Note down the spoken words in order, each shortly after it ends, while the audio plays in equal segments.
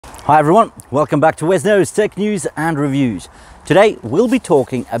Hi everyone, welcome back to WesKnows Tech News and Reviews. Today we'll be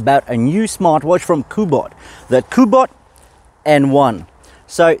talking about a new smartwatch from CUBOT, the CUBOT N1.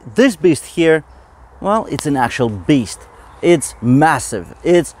 So this beast here, well, it's an actual beast. It's massive.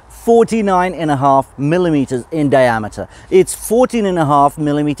 It's 49.5 millimeters in diameter. It's 14.5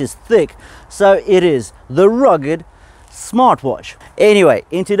 millimeters thick. So it is the rugged smartwatch. Anyway,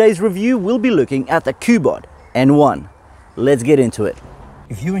 in today's review, we'll be looking at the CUBOT N1. Let's get into it.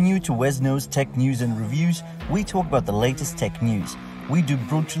 If you are new to WesKnows Tech News and Reviews, we talk about the latest tech news. We do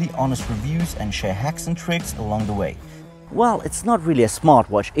brutally honest reviews and share hacks and tricks along the way. Well, it's not really a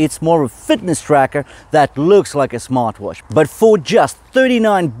smartwatch, it's more of a fitness tracker that looks like a smartwatch. But for just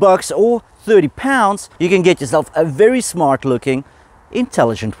 39 bucks or 30 pounds, you can get yourself a very smart looking,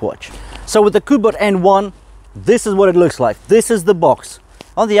 intelligent watch. So with the CUBOT N1, this is what it looks like. This is the box.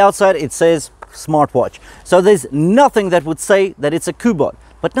 On the outside, it says smartwatch. So there's nothing that would say that it's a CUBOT.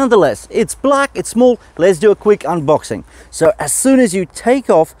 But nonetheless, it's black, it's small. Let's do a quick unboxing. So as soon as you take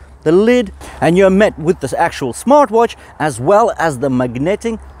off the lid and you're met with the actual smartwatch as well as the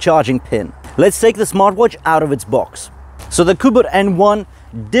magnetic charging pin. Let's take the smartwatch out of its box. So the CUBOT N1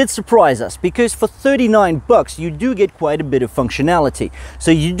 did surprise us because for 39 bucks you do get quite a bit of functionality.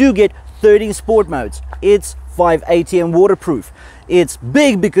 So you do get 13 sport modes. It's 580 and waterproof. It's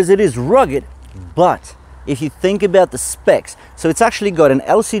big because it is rugged, but if you think about the specs, so it's actually got an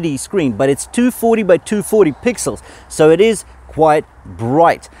LCD screen, but it's 240 by 240 pixels, so it is quite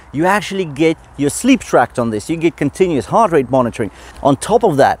bright. You actually get your sleep tracked on this. You get continuous heart rate monitoring. On top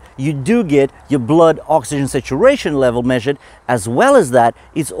of that, you do get your blood oxygen saturation level measured. As well as that,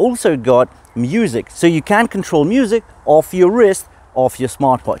 it's also got music, so you can control music off your wrist, off your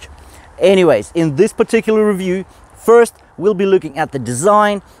smartwatch. Anyways, in this particular review, first we'll be looking at the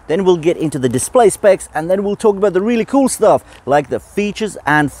design, then we'll get into the display specs, and then we'll talk about the really cool stuff like the features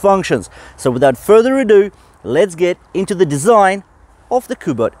and functions. So without further ado, let's get into the design of the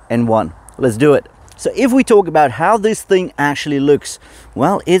CUBOT N1. Let's do it. So if we talk about how this thing actually looks,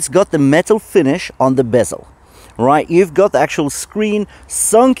 well, it's got the metal finish on the bezel, right? You've got the actual screen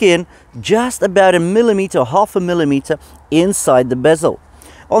sunk in just about 1 millimeter or half a millimeter inside the bezel.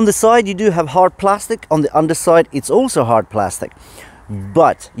 On the side, you do have hard plastic. On the underside, it's also hard plastic.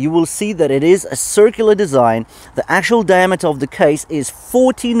 But you will see that it is a circular design. The actual diameter of the case is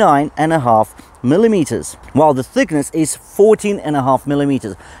 49.5 millimeters, while the thickness is 14.5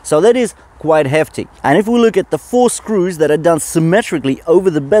 millimeters. So that is quite hefty. And if we look at the 4 screws that are done symmetrically over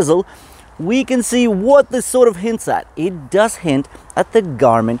the bezel, we can see what this sort of hints at. It does hint at the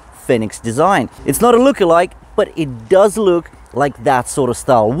Garmin Fenix design. It's not a lookalike, but it does look like that sort of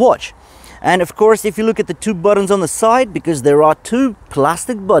style watch. And of course, if you look at the 2 buttons on the side, because there are 2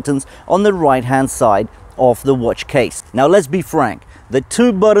 plastic buttons on the right hand side of the watch case. Now let's be frank, the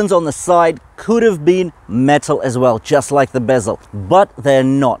 2 buttons on the side could have been metal as well, just like the bezel, but they're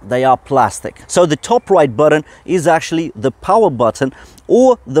not, they are plastic. So the top right button is actually the power button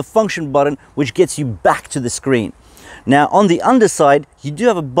or the function button, which gets you back to the screen. Now on the underside, you do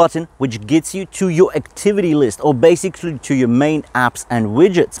have a button which gets you to your activity list, or basically to your main apps and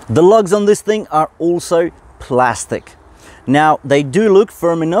widgets. The lugs on this thing are also plastic. Now they do look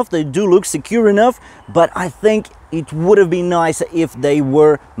firm enough, they do look secure enough, but I think it would have been nicer if they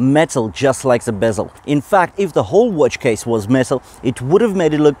were metal, just like the bezel. In fact, if the whole watch case was metal, it would have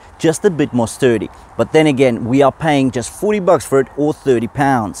made it look just a bit more sturdy. But then again, we are paying just 40 bucks for it, or 30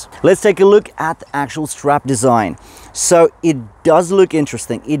 pounds. Let's take a look at the actual strap design. So it does look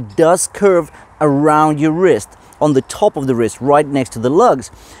interesting. It does curve around your wrist, on the top of the wrist, right next to the lugs.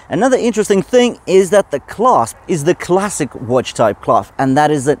 Another interesting thing is that the clasp is the classic watch type clasp, and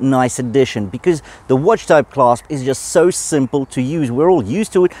that is a nice addition because the watch type clasp is just so simple to use. We're all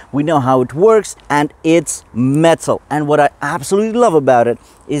used to it, we know how it works, and it's metal. And what I absolutely love about it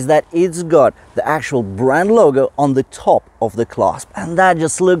is that it's got the actual brand logo on the top of the clasp, and that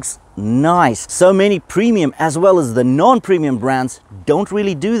just looks nice. So many premium as well as the non-premium brands don't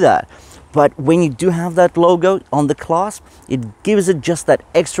really do that. But when you do have that logo on the clasp, it gives it just that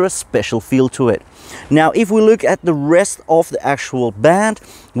extra special feel to it. Now, if we look at the rest of the actual band,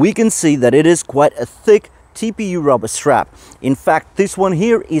 we can see that it is quite a thick TPU rubber strap. In fact, this one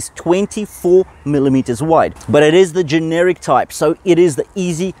here is 24 millimeters wide, but it is the generic type, so it is the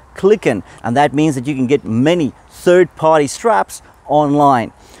easy click-in, and that means that you can get many third-party straps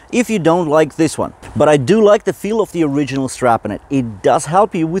online if you don't like this one. But I do like the feel of the original strap in it. It does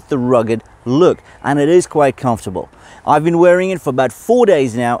help you with the rugged look, and it is quite comfortable. I've been wearing it for about 4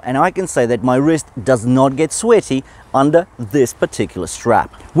 days now, and I can say that my wrist does not get sweaty under this particular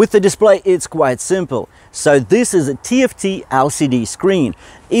strap. With the display, it's quite simple. So this is a TFT LCD screen.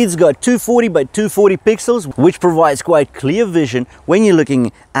 It's got 240 by 240 pixels, which provides quite clear vision when you're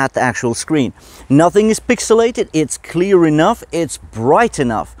looking at the actual screen. Nothing is pixelated, it's clear enough, it's bright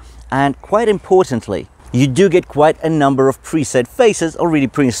enough, and quite importantly, you do get quite a number of preset faces already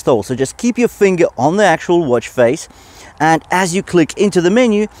pre-installed. So just keep your finger on the actual watch face, and as you click into the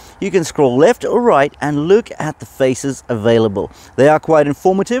menu, you can scroll left or right and look at the faces available. They are quite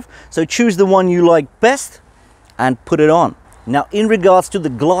informative, so choose the one you like best and put it on. Now, in regards to the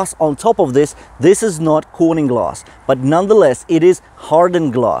glass on top of this is not Corning glass, but nonetheless it is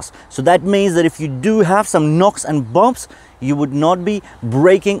hardened glass. So that means that if you do have some knocks and bumps, you would not be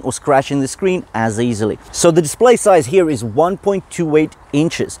breaking or scratching the screen as easily. So the display size here is 1.28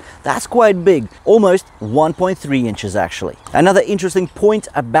 inches. That's quite big, almost 1.3 inches actually. Another interesting point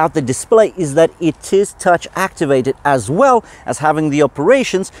about the display is that it is touch activated, as well as having the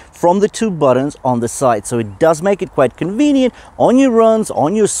operations from the 2 buttons on the side. So it does make it quite convenient on your runs,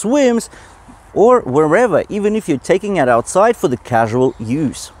 on your swims, or wherever, even if you're taking it outside for the casual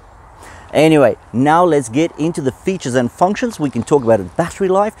use. Anyway, now let's get into the features and functions. We can talk about its battery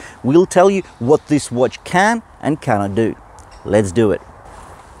life. We'll tell you what this watch can and cannot do. Let's do it.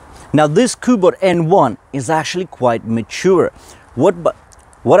 Now, this CUBOT N1 is actually quite mature.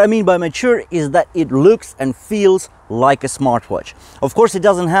 What I mean by mature is that it looks and feels like a smartwatch. Of course, it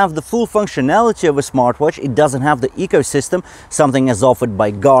doesn't have the full functionality of a smartwatch. It doesn't have the ecosystem, something as offered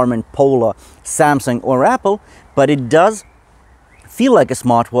by Garmin, Polar, Samsung or Apple, but it does feel like a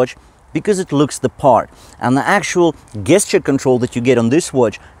smartwatch because it looks the part, and the actual gesture control that you get on this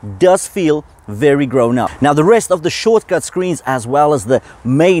watch does feel very grown up. Now, the rest of the shortcut screens, as well as the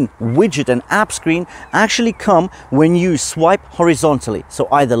main widget and app screen, actually come when you swipe horizontally, so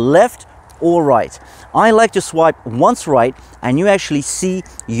either left or right. I like to swipe once right and you actually see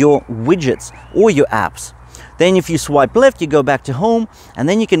your widgets or your apps. Then if you swipe left, you go back to home, and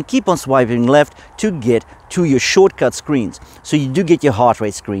then you can keep on swiping left to get to your shortcut screens. So you do get your heart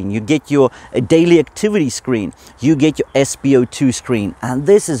rate screen, you get your daily activity screen, you get your SpO2 screen. And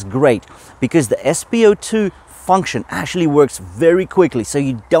this is great because the SpO2 function actually works very quickly, so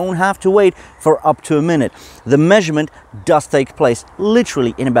you don't have to wait for up to a minute. The measurement does take place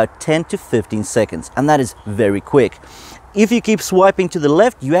literally in about 10 to 15 seconds, and that is very quick. If you keep swiping to the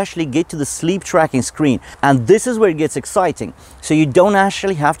left, you actually get to the sleep tracking screen, and this is where it gets exciting. So you don't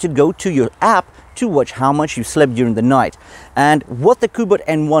actually have to go to your app to watch how much you slept during the night. And what the CUBOT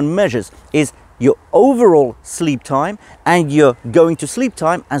N1 measures is your overall sleep time and your going to sleep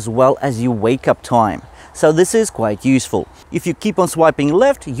time, as well as your wake up time. So this is quite useful. If you keep on swiping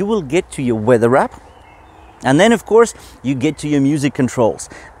left, you will get to your weather app. And then, of course, you get to your music controls.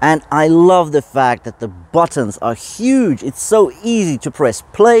 And I love the fact that the buttons are huge. It's so easy to press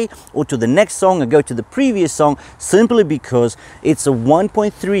play or to the next song or go to the previous song, simply because it's a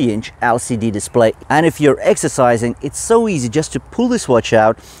 1.3-inch LCD display. And if you're exercising, it's so easy just to pull this watch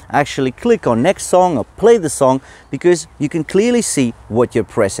out, actually click on next song or play the song, because you can clearly see what you're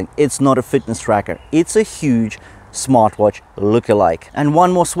pressing. It's not a fitness tracker. It's a huge smartwatch lookalike. And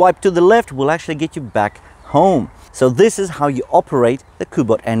one more swipe to the left will actually get you back home. So this is how you operate the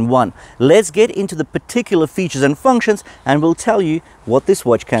CUBOT N1. Let's get into the particular features and functions, and we'll tell you what this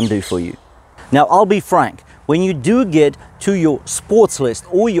watch can do for you. Now, I'll be frank, when you do get to your sports list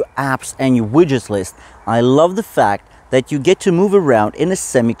or your apps and your widgets list, I love the fact that you get to move around in a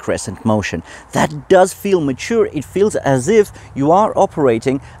semi-crescent motion. That does feel mature. It feels as if you are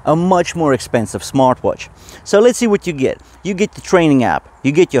operating a much more expensive smartwatch. So let's see what you get. You get the training app,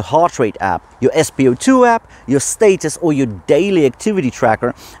 you get your heart rate app, your SpO2 app, your status or your daily activity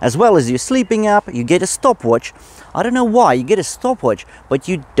tracker, as well as your sleeping app. You get a stopwatch. I don't know why you get a stopwatch, but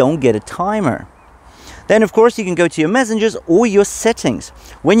you don't get a timer. Then, of course, you can go to your messages or your settings.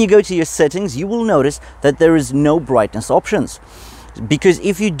 When you go to your settings, you will notice that there is no brightness options. Because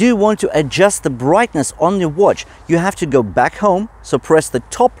if you do want to adjust the brightness on your watch, you have to go back home. So press the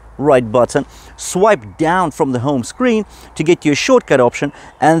top right button, swipe down from the home screen to get your shortcut option,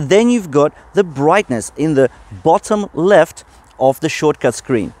 and then you've got the brightness in the bottom left of the shortcut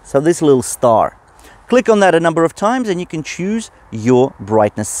screen. So this little star. Click on that a number of times and you can choose your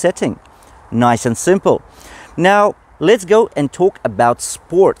brightness setting. Nice and simple. Now let's go and talk about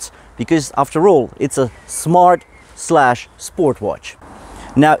sports, because after all, it's a smart/sport watch.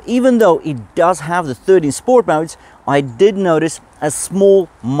 Now, even though it does have the 13 sport modes, I did notice a small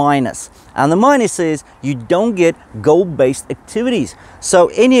minus, And the minus is you don't get goal-based activities. So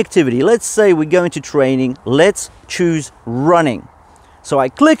any activity, let's say we go into training, let's choose running. So I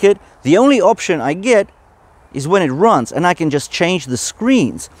click it, the only option I get is when it runs, and I can just change the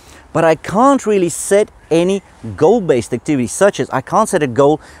screens. But I can't really set any goal-based activities, such as I can't set a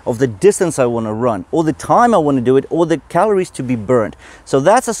goal of the distance I want to run, or the time I want to do it, or the calories to be burned. So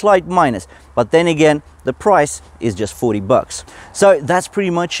that's a slight minus. But then again, the price is just 40 bucks. So that's pretty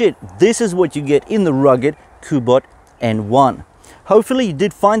much it. This is what you get in the rugged CUBOT N1. Hopefully you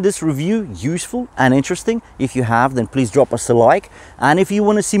did find this review useful and interesting. If you have, then please drop us a like. And if you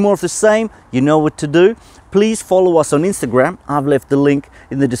want to see more of the same, you know what to do. Please follow us on Instagram. I've left the link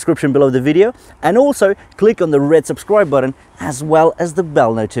in the description below the video. And also click on the red subscribe button as well as the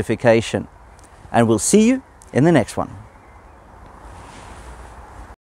bell notification. And we'll see you in the next one.